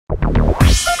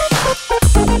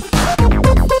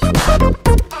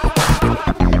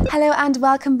and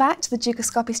welcome back to the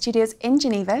Gustaf studios in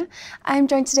Geneva. I'm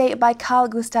joined today by Carl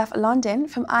Gustaf Lundin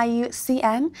from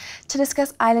IUCN to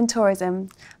discuss island tourism.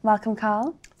 Welcome,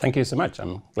 Carl. Thank you so much.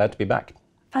 I'm glad to be back.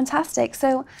 Fantastic.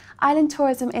 So island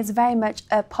tourism is very much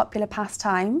a popular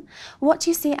pastime. What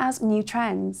do you see as new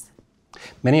trends?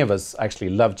 Many of us actually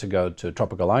love to go to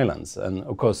tropical islands, and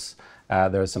of course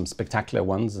there are some spectacular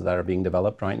ones that are being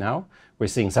developed right now. We're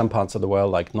seeing some parts of the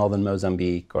world like northern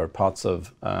Mozambique or parts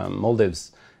of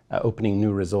Maldives opening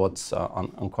new resorts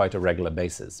on quite a regular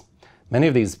basis. Many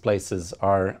of these places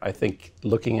are, I think,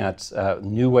 looking at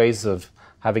new ways of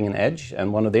having an edge,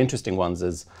 and one of the interesting ones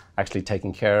is actually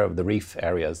taking care of the reef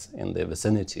areas in the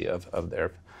vicinity of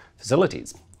their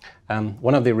facilities.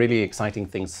 One of the really exciting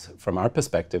things from our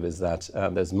perspective is that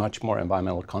there's much more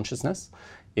environmental consciousness.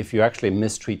 If you actually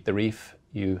mistreat the reef,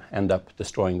 you end up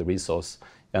destroying the resource,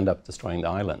 you end up destroying the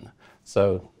island.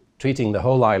 So treating the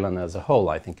whole island as a whole,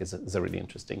 I think, is a really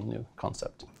interesting new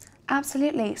concept.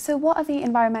 Absolutely. So what are the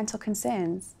environmental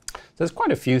concerns? There's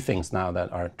quite a few things now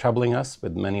that are troubling us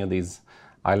with many of these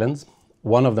islands.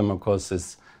 One of them, of course,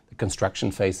 is the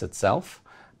construction phase itself.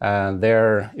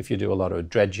 There, if you do a lot of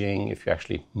dredging, if you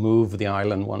actually move the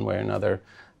island one way or another,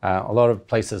 a lot of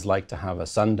places like to have a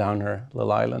sundowner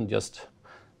little island just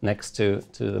next to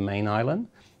the main island,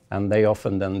 and they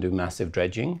often then do massive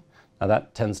dredging. Now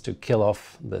that tends to kill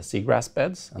off the seagrass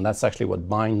beds, and that's actually what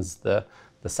binds the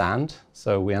sand,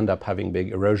 so we end up having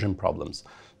big erosion problems.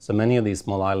 So many of these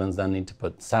small islands then need to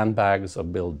put sandbags or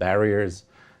build barriers,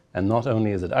 and not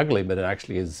only is it ugly, but it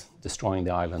actually is destroying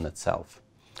the island itself.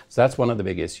 So that's one of the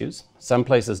big issues. Some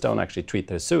places don't actually treat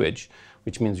their sewage,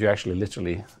 which means you're actually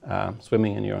literally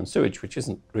swimming in your own sewage, which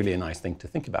isn't really a nice thing to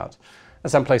think about.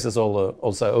 And some places also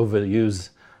overuse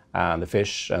the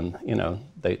fish, and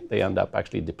they end up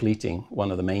actually depleting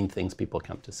one of the main things people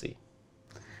come to see.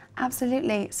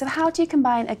 Absolutely. So how do you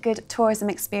combine a good tourism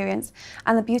experience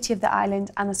and the beauty of the island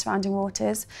and the surrounding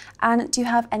waters? And do you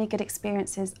have any good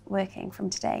experiences working from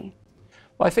today?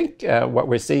 Well, I think what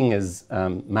we're seeing is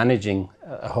managing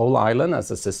a whole island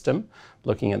as a system,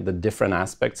 looking at the different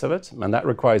aspects of it. And that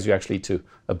requires you actually to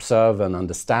observe and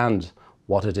understand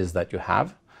what it is that you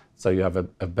have. So you have a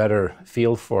better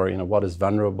feel for what is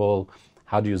vulnerable,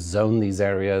 how do you zone these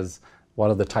areas,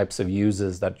 what are the types of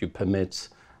uses that you permit,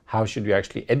 how should you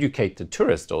actually educate the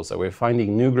tourist also. We're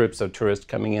finding new groups of tourists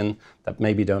coming in that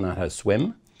maybe don't know how to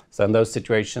swim. So in those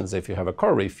situations, if you have a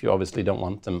coral reef, you obviously don't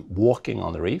want them walking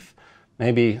on the reef.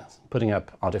 Maybe putting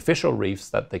up artificial reefs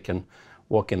that they can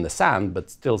walk in the sand but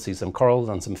still see some corals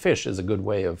and some fish is a good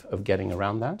way of getting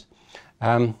around that.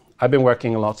 I've been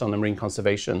working a lot on the marine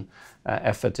conservation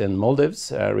effort in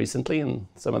Maldives recently, and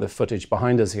some of the footage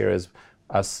behind us here is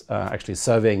us actually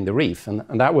surveying the reef.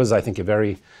 And that was, I think, a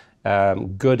very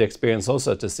good experience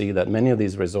also to see that many of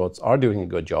these resorts are doing a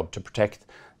good job to protect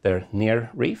their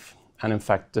near reef. And in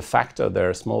fact, de facto, there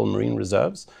are small marine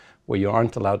reserves where you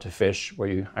aren't allowed to fish, where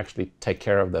you actually take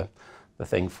care of the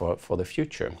thing for the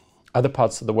future. Other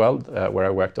parts of the world where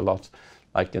I worked a lot,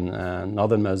 like in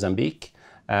northern Mozambique,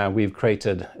 we've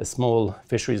created a small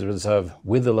fisheries reserve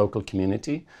with the local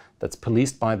community that's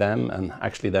policed by them and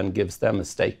actually then gives them a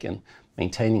stake in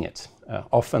maintaining it.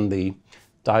 Often the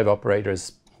dive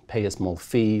operators pay a small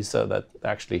fee so that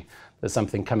actually there's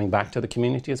something coming back to the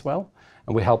community as well.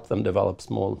 And we help them develop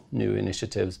small new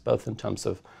initiatives, both in terms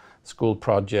of school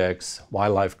projects,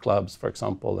 wildlife clubs, for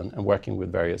example, and working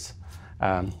with various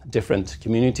different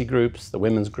community groups, the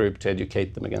women's group, to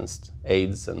educate them against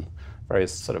AIDS and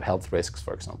various sort of health risks,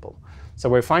 for example. So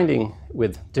we're finding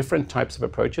with different types of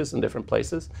approaches in different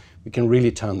places, we can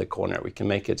really turn the corner. We can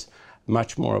make it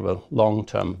much more of a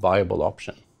long-term viable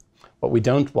option. What we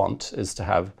don't want is to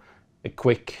have a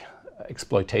quick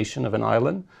exploitation of an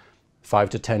island, 5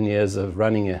 to 10 years of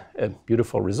running a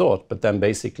beautiful resort, but then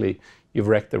basically you've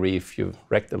wrecked the reef, you've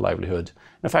wrecked the livelihood.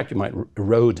 In fact, you might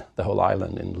erode the whole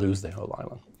island and lose the whole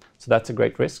island. So that's a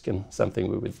great risk and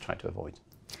something we would try to avoid.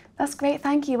 That's great,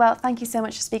 thank you. Well, thank you so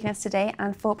much for speaking to us today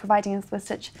and for providing us with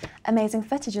such amazing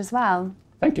footage as well.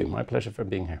 Thank you, my pleasure for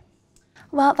being here.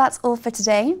 Well, that's all for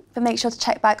today, but make sure to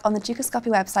check back on the Gustaf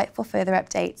website for further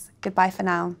updates. Goodbye for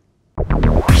now.